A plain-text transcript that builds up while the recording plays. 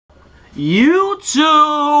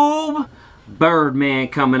YouTube! Birdman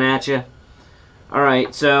coming at you.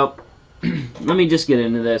 Alright, so let me just get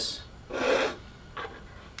into this.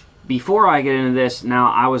 Before I get into this,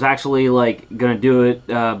 now I was actually like gonna do it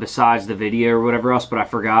besides the video or whatever else, but I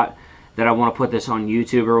forgot that I want to put this on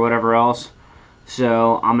YouTube or whatever else.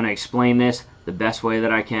 So I'm gonna explain this the best way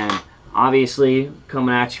that I can. Obviously,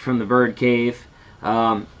 coming at you from the bird cave,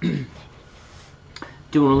 doing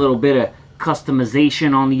a little bit of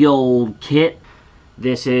customization on the old kit.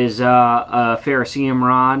 This is a Ferro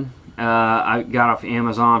Rod. I got off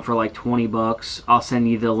Amazon for like 20 bucks. I'll send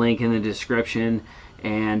you the link in the description.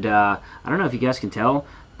 And I don't know if you guys can tell,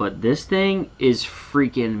 but this thing is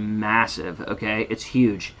freaking massive, okay? It's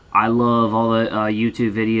huge. I love all the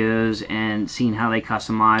YouTube videos and seeing how they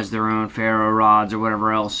customize their own Ferro rods or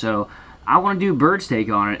whatever else. So I want to do bird's take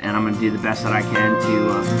on it, and I'm going to do the best that I can to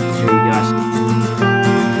show you guys.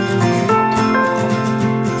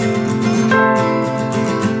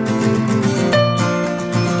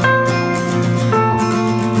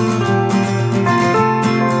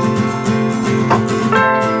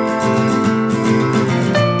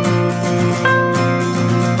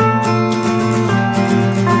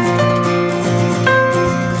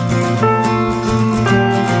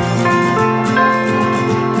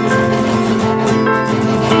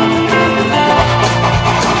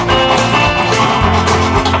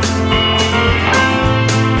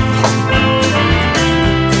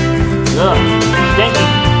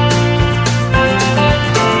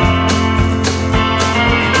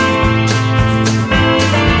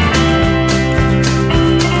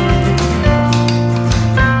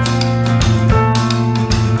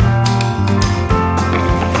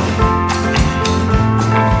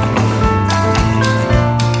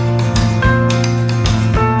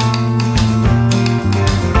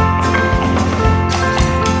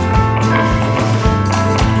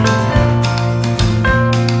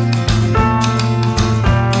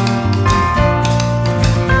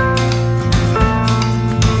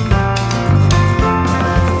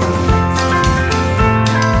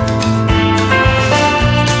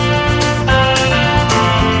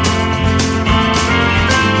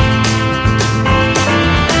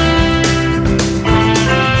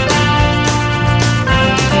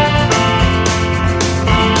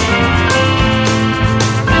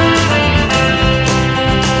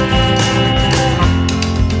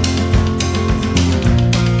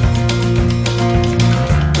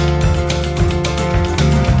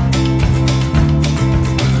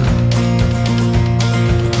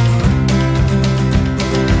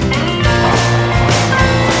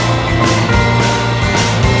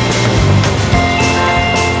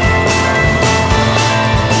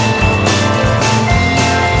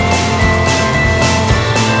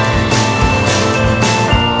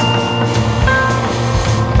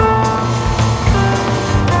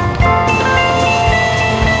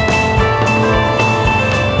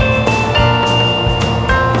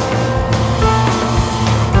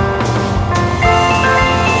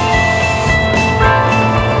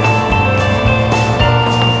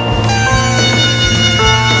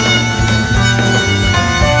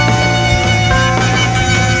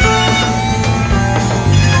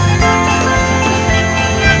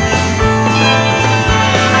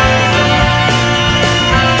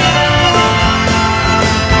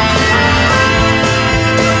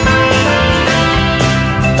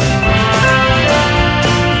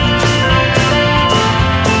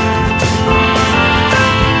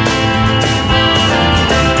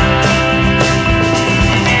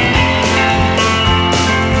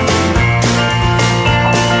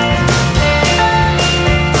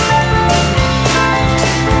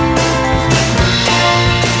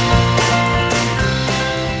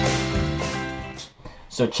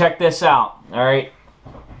 So check this out, all right?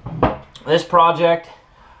 This project,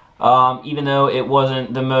 even though it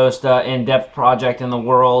wasn't the most in-depth project in the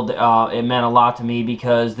world, it meant a lot to me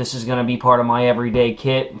because this is going to be part of my everyday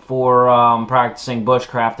kit for practicing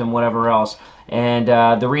bushcraft and whatever else. And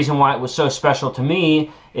the reason why it was so special to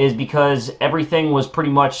me is because everything was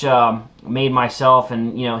pretty much made myself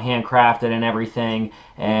and, you know, handcrafted and everything,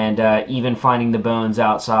 and even finding the bones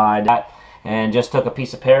outside. And just took a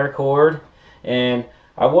piece of paracord, and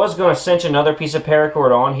I was going to cinch another piece of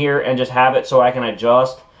paracord on here and just have it so I can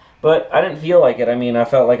adjust, but I didn't feel like it. I mean, I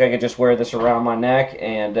felt like I could just wear this around my neck,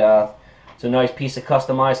 and it's a nice piece of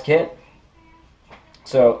customized kit.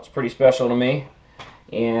 So it's pretty special to me.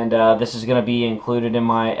 And this is going to be included in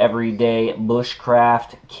my everyday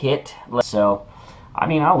bushcraft kit. So, I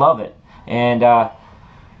mean, I love it. And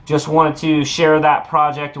just wanted to share that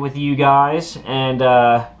project with you guys and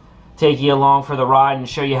take you along for the ride and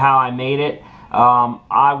show you how I made it.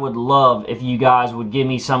 I would love if you guys would give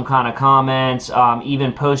me some kind of comments,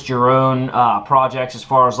 even post your own projects as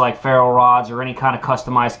far as like ferro rods or any kind of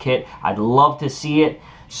customized kit. I'd love to see it.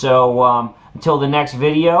 So until the next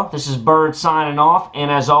video, this is Bird signing off, and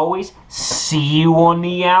as always, see you on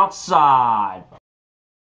the outside.